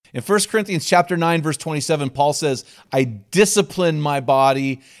In 1 Corinthians chapter 9, verse 27, Paul says, I discipline my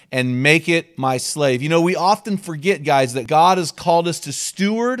body and make it my slave. You know, we often forget, guys, that God has called us to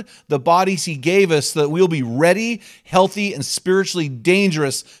steward the bodies he gave us so that we'll be ready, healthy, and spiritually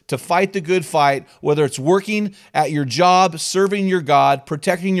dangerous to fight the good fight, whether it's working at your job, serving your God,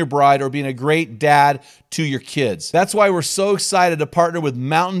 protecting your bride, or being a great dad to your kids. That's why we're so excited to partner with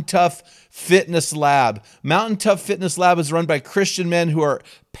Mountain Tough Fitness Lab. Mountain Tough Fitness Lab is run by Christian men who are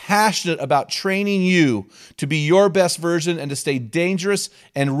passionate about training you to be your best version and to stay dangerous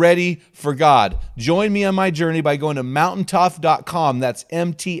and ready for God. Join me on my journey by going to mountaintough.com. That's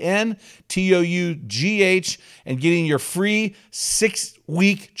MTNTOUGH, and getting your free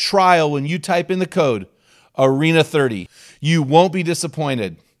 6-week trial when you type in the code ARENA30. You won't be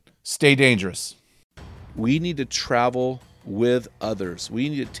disappointed. Stay dangerous. We need to travel with others. We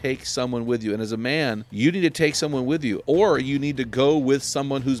need to take someone with you. And as a man, you need to take someone with you, or you need to go with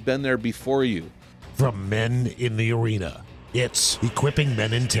someone who's been there before you. From Men in the Arena, it's Equipping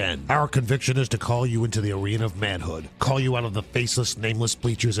Men in 10. Our conviction is to call you into the arena of manhood, call you out of the faceless, nameless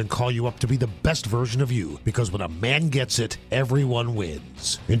bleachers, and call you up to be the best version of you. Because when a man gets it, everyone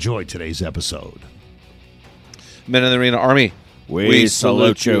wins. Enjoy today's episode. Men in the Arena Army, we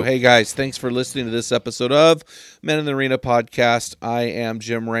salute you. Hey guys, thanks for listening to this episode of Men in the Arena podcast. I am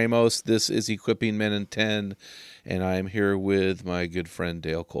Jim Ramos. This is Equipping Men in 10, and I am here with my good friend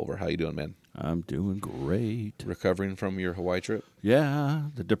Dale Culver. How you doing, man? I'm doing great. Recovering from your Hawaii trip? Yeah,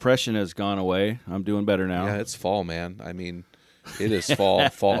 the depression has gone away. I'm doing better now. Yeah, it's fall, man. I mean, it is fall.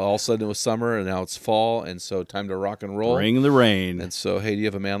 Fall. All of a sudden it was summer, and now it's fall, and so time to rock and roll. Bring the rain. And so, hey, do you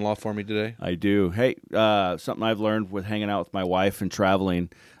have a man law for me today? I do. Hey, something I've learned with hanging out with my wife and traveling,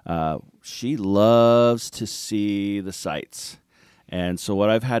 she loves to see the sights. And so what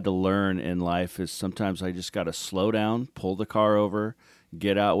I've had to learn in life is sometimes I just got to slow down, pull the car over,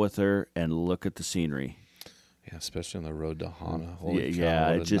 get out with her, and look at the scenery. Yeah, especially on the road to Hana. Holy cow,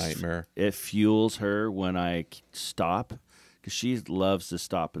 yeah, what a nightmare. It fuels her when I stop, because she loves to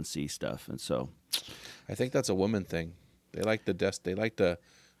stop and see stuff. And so I think that's a woman thing. They like the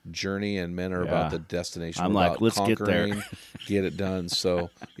journey, and men are about the destination. I'm like, let's get there. Get it done. So,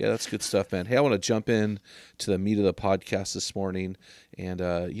 yeah, that's good stuff, man. Hey, I want to jump in to the meat of the podcast this morning. And,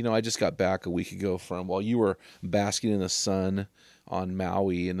 I just got back a week ago from, while you were basking in the sun on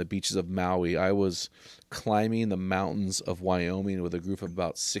Maui, in the beaches of Maui, I was climbing the mountains of Wyoming with a group of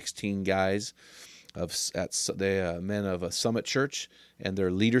about 16 guys men of a Summit Church and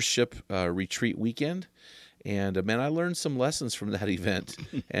their leadership retreat weekend. And man, I learned some lessons from that event.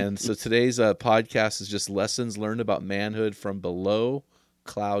 And so today's podcast is just lessons learned about manhood from below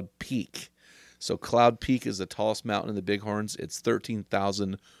Cloud Peak. So Cloud Peak is the tallest mountain in the Bighorns. It's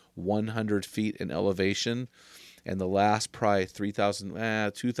 13,100 feet in elevation. And the last probably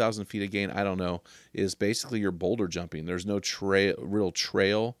 2,000 feet again, I don't know, is basically your boulder jumping. There's no real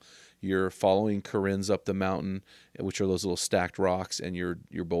trail. You're following Corinnes up the mountain, which are those little stacked rocks, and you're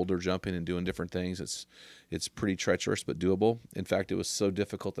boulder jumping and doing different things. It's pretty treacherous but doable. In fact, it was so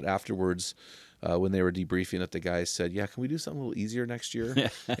difficult that afterwards, when they were debriefing it, the guys said, "Yeah, can we do something a little easier next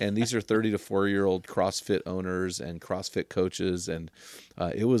year?" And these are 30 to 40-year-old CrossFit owners and CrossFit coaches, and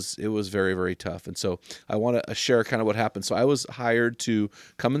it was very, very tough. And so I want to share kind of what happened. So I was hired to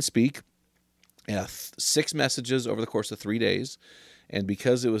come and speak 6 messages over the course of 3 days. And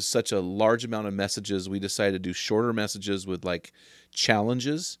because it was such a large amount of messages, we decided to do shorter messages with like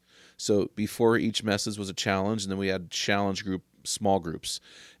challenges. So before each message was a challenge, and then we had challenge group, small groups.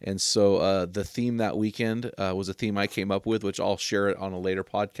 And so the theme that weekend was a theme I came up with, which I'll share it on a later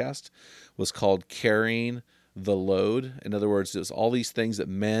podcast, was called Carrying the Load. In other words, it's all these things that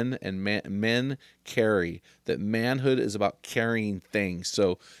men carry, that manhood is about carrying things.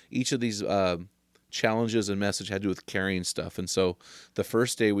 So each of these challenges and message had to do with carrying stuff. And so the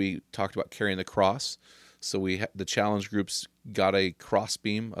first day we talked about carrying the cross. So the challenge groups got a cross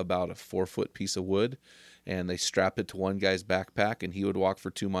beam, about a 4-foot piece of wood, and they strapped it to one guy's backpack, and he would walk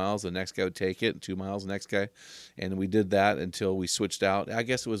for 2 miles. The next guy would take it, 2 miles, the next guy. And we did that until we switched out. I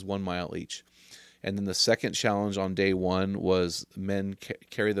guess it was 1 mile each. And then the second challenge on day 1 was men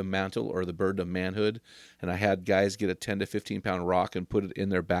carry the mantle or the burden of manhood. And I had guys get a 10 to 15 pound rock and put it in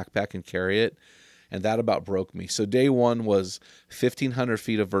their backpack and carry it. And that about broke me. So day 1 was 1,500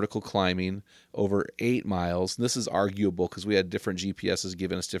 feet of vertical climbing over 8 miles. And this is arguable because we had different GPSs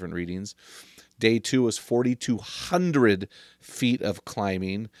giving us different readings. Day 2 was 4,200 feet of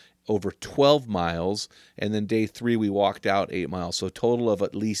climbing over 12 miles. And then day 3, we walked out 8 miles. So a total of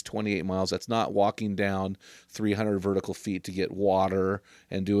at least 28 miles. That's not walking down 300 vertical feet to get water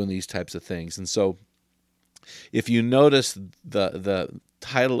and doing these types of things. And so If you notice, the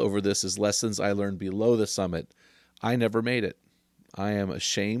title over this is Lessons I Learned Below the Summit. I never made it. I am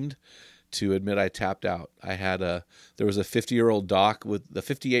ashamed to admit I tapped out. There was a 50-year-old doc with the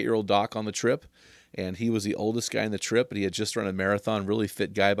 58-year-old doc on the trip, and he was the oldest guy in the trip, but he had just run a marathon, really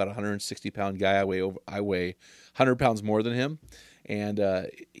fit guy, about 160-pound guy. I weigh 100 pounds more than him. And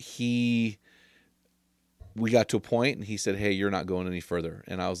we got to a point, and he said, "Hey, you're not going any further."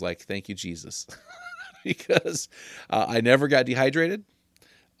 And I was like, "Thank you, Jesus." Because I never got dehydrated.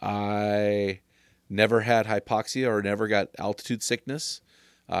 I never had hypoxia or never got altitude sickness.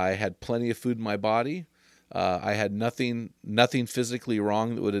 I had plenty of food in my body. I had nothing physically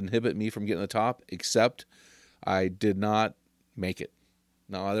wrong that would inhibit me from getting to the top, except I did not make it.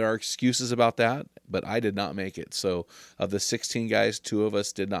 Now, there are excuses about that, but I did not make it. So of the 16 guys, 2 of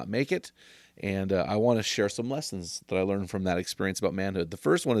us did not make it. And I want to share some lessons that I learned from that experience about manhood. The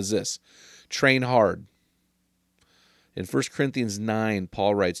first one is this: train hard. In 1 Corinthians 9,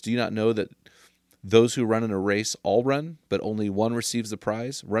 Paul writes, "Do you not know that those who run in a race all run, but only one receives the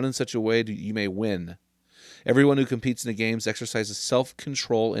prize? Run in such a way that you may win. Everyone who competes in the games exercises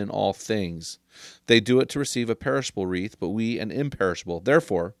self-control in all things. They do it to receive a perishable wreath, but we an imperishable.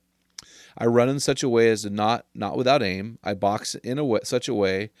 Therefore, I run in such a way as to not without aim. I box in such a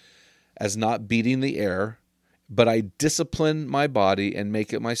way as not beating the air, but I discipline my body and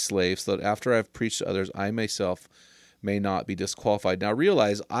make it my slave, so that after I have preached to others, I myself may not be disqualified." Now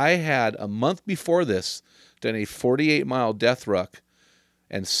realize, I had a month before this done a 48-mile death ruck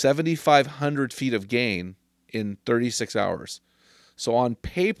and 7,500 feet of gain in 36 hours. So on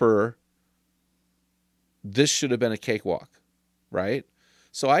paper, this should have been a cakewalk, right?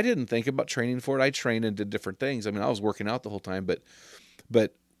 So I didn't think about training for it. I trained and did different things. I mean, I was working out the whole time, but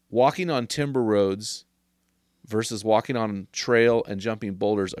walking on timber roads versus walking on trail and jumping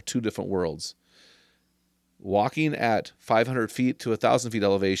boulders are two different worlds. Walking at 500 feet to 1,000 feet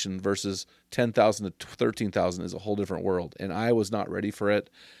elevation versus 10,000 to 13,000 is a whole different world. And I was not ready for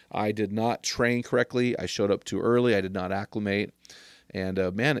it. I did not train correctly. I showed up too early. I did not acclimate. And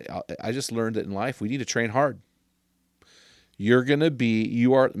I just learned that in life, we need to train hard. Men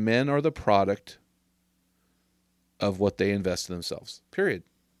are the product of what they invest in themselves, period.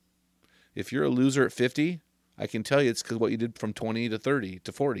 If you're a loser at 50, I can tell you it's because what you did from 20 to 30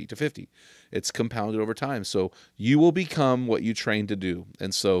 to 40 to 50. It's compounded over time. So you will become what you train to do.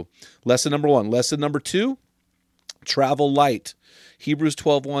 And so lesson number 1. Lesson number 2, travel light. Hebrews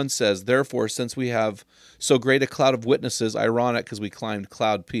 12:1 says, "Therefore, since we have so great a cloud of witnesses," ironic because we climbed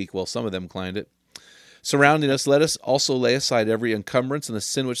Cloud Peak. Well, some of them climbed it. "Surrounding us, let us also lay aside every encumbrance and the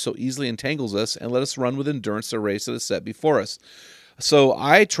sin which so easily entangles us, and let us run with endurance the race that is set before us." So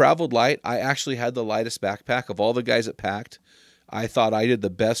I traveled light. I actually had the lightest backpack of all the guys that packed. I thought I did the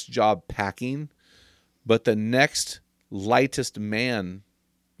best job packing, but the next lightest man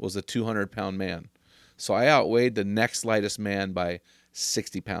was a 200-pound man. So I outweighed the next lightest man by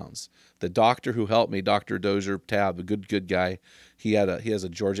 60 pounds. The doctor who helped me, Dr. Dozier Tab, a good guy, he has a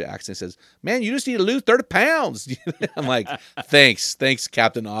Georgia accent. He says, "Man, you just need to lose 30 pounds. I'm like, thanks,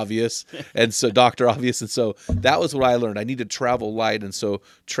 Captain Obvious. And so Dr. Obvious. And so that was what I learned. I need to travel light. And so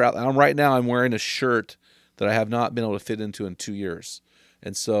right now I'm wearing a shirt that I have not been able to fit into in 2 years.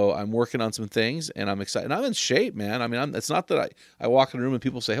 And so I'm working on some things, and I'm excited. And I'm in shape, man. I mean, it's not that I walk in a room and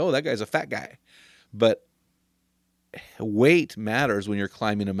people say, "Oh, that guy's a fat guy." But weight matters when you're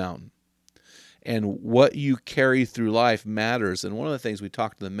climbing a mountain. And what you carry through life matters. And one of the things we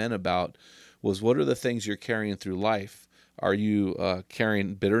talked to the men about was, what are the things you're carrying through life? Are you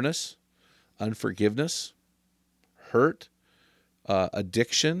carrying bitterness, unforgiveness, hurt,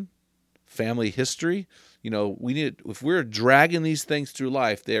 addiction, family history? If we're dragging these things through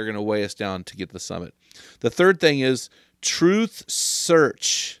life, they are going to weigh us down to get to the summit. The third thing is truth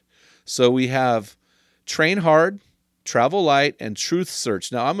search. So we have train hard, travel light, and truth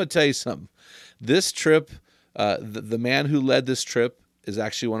search. Now, I'm going to tell you something. This trip, the man who led this trip is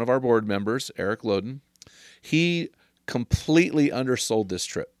actually one of our board members, Eric Loden. He completely undersold this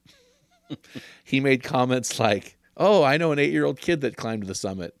trip. He made comments like, "Oh, I know an 8-year-old kid that climbed to the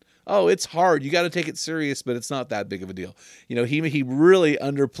summit. Oh, it's hard. You got to take it serious, but it's not that big of a deal." He really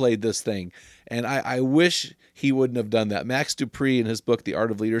underplayed this thing. And I wish he wouldn't have done that. Max Dupree, in his book, The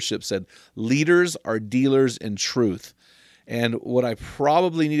Art of Leadership, said, "Leaders are dealers in truth." And what I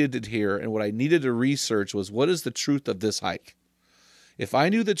probably needed to hear and what I needed to research was, what is the truth of this hike? If I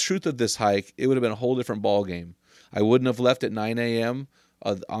knew the truth of this hike, it would have been a whole different ball game. I wouldn't have left at 9 a.m.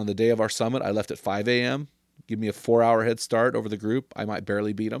 On the day of our summit. I left at 5 a.m. Give me a 4-hour head start over the group. I might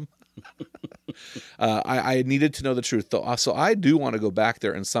barely beat them. I needed to know the truth. So I do want to go back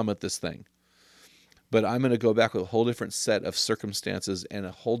there and summit this thing. but I'm going to go back with a whole different set of circumstances and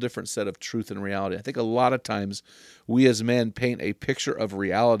a whole different set of truth and reality. I think a lot of times we as men paint a picture of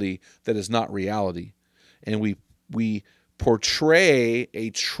reality that is not reality, and we portray a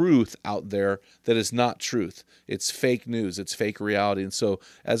truth out there that is not truth. It's fake news. It's fake reality. And so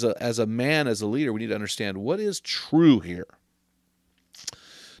as a man, as a leader, we need to understand what is true here.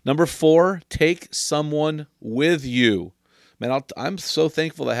 Number 4, take someone with you. Man, I'm so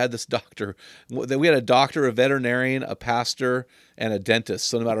thankful that I had this doctor. That we had a doctor, a veterinarian, a pastor, and a dentist.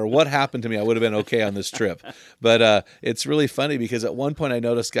 So no matter what happened to me, I would have been okay on this trip. But it's really funny because at one point I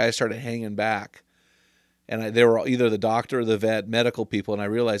noticed guys started hanging back. And they were either the doctor or the vet, medical people. And I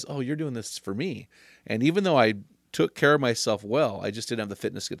realized, oh, you're doing this for me. And even though I took care of myself well, I just didn't have the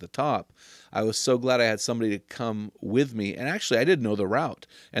fitness at the top. I was so glad I had somebody to come with me. And actually, I didn't know the route,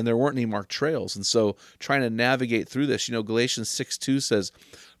 and there weren't any marked trails. And so trying to navigate through this, Galatians 6:2 says,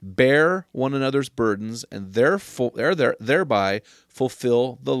 bear one another's burdens and thereby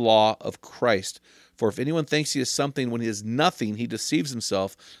fulfill the law of Christ. For if anyone thinks he is something when he is nothing, he deceives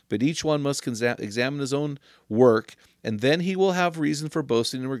himself. But each one must examine his own work, and then he will have reason for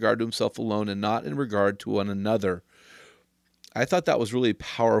boasting in regard to himself alone and not in regard to one another. I thought that was really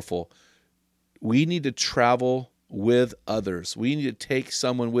powerful. We need to travel with others. We need to take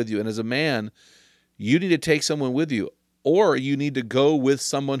someone with you. And as a man, you need to take someone with you, or you need to go with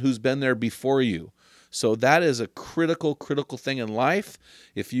someone who's been there before you. So that is a critical thing in life.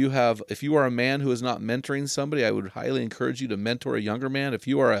 If you are a man who is not mentoring somebody, I would highly encourage you to mentor a younger man. If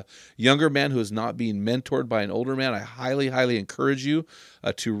you are a younger man who is not being mentored by an older man, I highly encourage you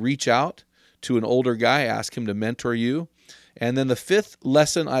to reach out to an older guy, ask him to mentor you. And then the 5th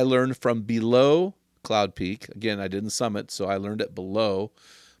lesson I learned from below Cloud Peak. Again, I didn't summit, so I learned it below.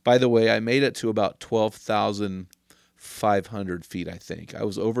 By the way, I made it to about 12,500 feet, I think. I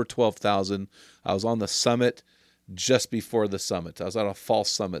was over 12,000. I was on the summit just before the summit. I was on a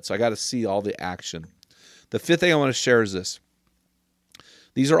false summit, so I got to see all the action. The 5th thing I want to share is this.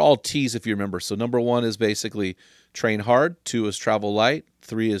 These are all T's, if you remember. So number 1 is basically train hard. 2 is travel light.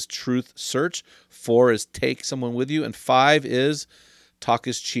 3 is truth search. 4 is take someone with you. And 5 is talk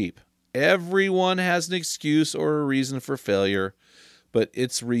is cheap. Everyone has an excuse or a reason for failure, but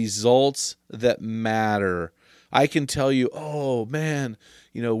it's results that matter. I can tell you, oh man,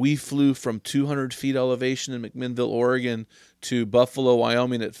 we flew from 200 feet elevation in McMinnville, Oregon to Buffalo,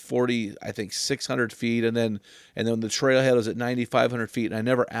 Wyoming at 600 feet. And then the trailhead was at 9,500 feet, and I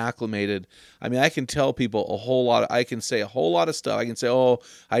never acclimated. I mean, I can tell people I can say a whole lot of stuff. I can say, oh,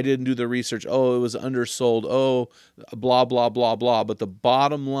 I didn't do the research. Oh, it was undersold. Oh, blah, blah, blah, blah. But the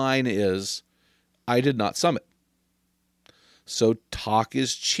bottom line is I did not summit. So talk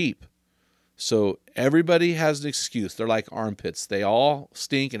is cheap. So everybody has an excuse. They're like armpits. They all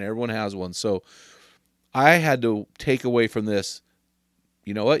stink and everyone has one. So I had to take away from this,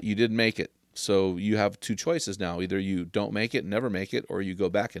 you know what? You didn't make it. So you have 2 choices now. Either you don't make it, never make it, or you go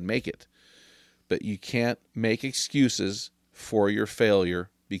back and make it. But you can't make excuses for your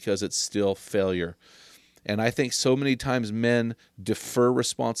failure because it's still failure. And I think so many times men defer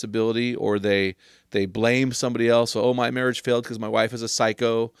responsibility, or they blame somebody else. Oh, my marriage failed because my wife is a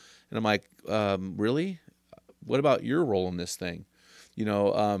psycho. And I'm like, really? What about your role in this thing?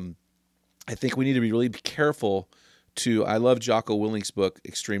 I think we need to be really careful I love Jocko Willink's book,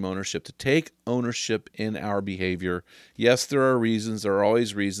 Extreme Ownership, to take ownership in our behavior. Yes, there are reasons. There are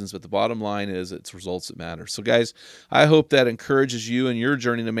always reasons, but the bottom line is it's results that matter. So guys, I hope that encourages you in your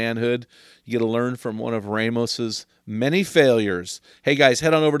journey to manhood. You get to learn from one of Ramos's many failures. Hey guys,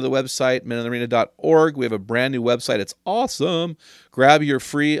 head on over to the website, meninthearena.org. We have a brand new website. It's awesome. Grab your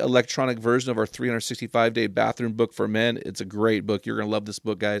free electronic version of our 365-day bathroom book for men. It's a great book. You're going to love this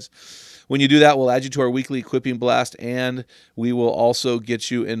book, guys. When you do that, we'll add you to our weekly equipping blast, and we will also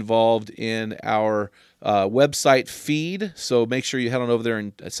get you involved in our website feed. So make sure you head on over there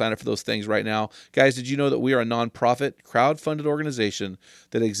and sign up for those things right now. Guys, did you know that we are a nonprofit, crowd-funded organization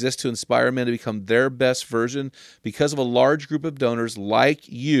that exists to inspire men to become their best version? Because of a large group of donors like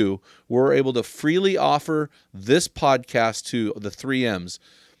you, we're able to freely offer this podcast to the 3Ms.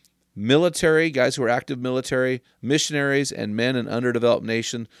 Military, guys who are active military, missionaries, and men in underdeveloped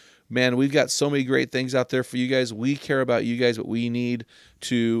nation. Man, we've got so many great things out there for you guys. We care about you guys, but we need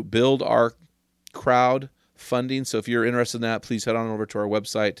to build our crowd funding. So if you're interested in that, please head on over to our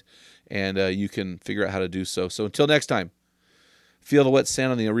website and you can figure out how to do so. So until next time, feel the wet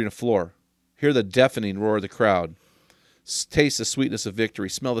sand on the arena floor. Hear the deafening roar of the crowd. Taste the sweetness of victory.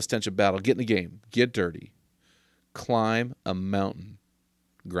 Smell the stench of battle. Get in the game. Get dirty. Climb a mountain.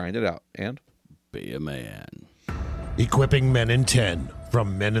 Grind it out. And be a man. Equipping Men in 10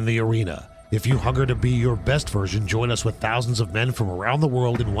 from Men in the Arena. If you hunger to be your best version, join us with thousands of men from around the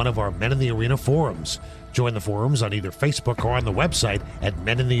world in one of our Men in the Arena forums. Join the forums on either Facebook or on the website at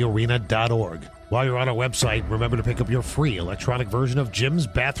meninthearena.org. While you're on our website, remember to pick up your free electronic version of Jim's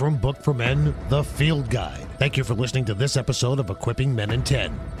bathroom book for men, The Field Guide. Thank you for listening to this episode of Equipping Men in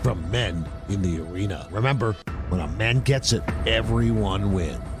 10 from Men in the Arena. Remember, when a man gets it, everyone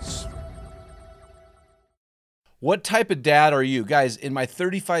wins. What type of dad are you? Guys, in my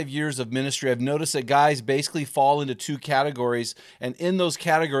 35 years of ministry, I've noticed that guys basically fall into two categories. And in those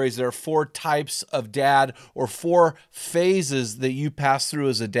categories, there are 4 types of dad, or 4 phases that you pass through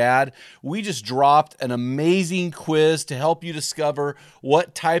as a dad. We just dropped an amazing quiz to help you discover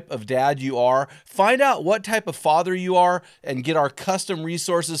what type of dad you are. Find out what type of father you are and get our custom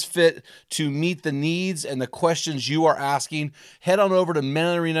resources fit to meet the needs and the questions you are asking. Head on over to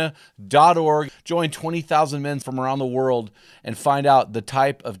meninthearena.org. Join 20,000 men from around the world and find out the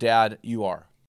type of dad you are.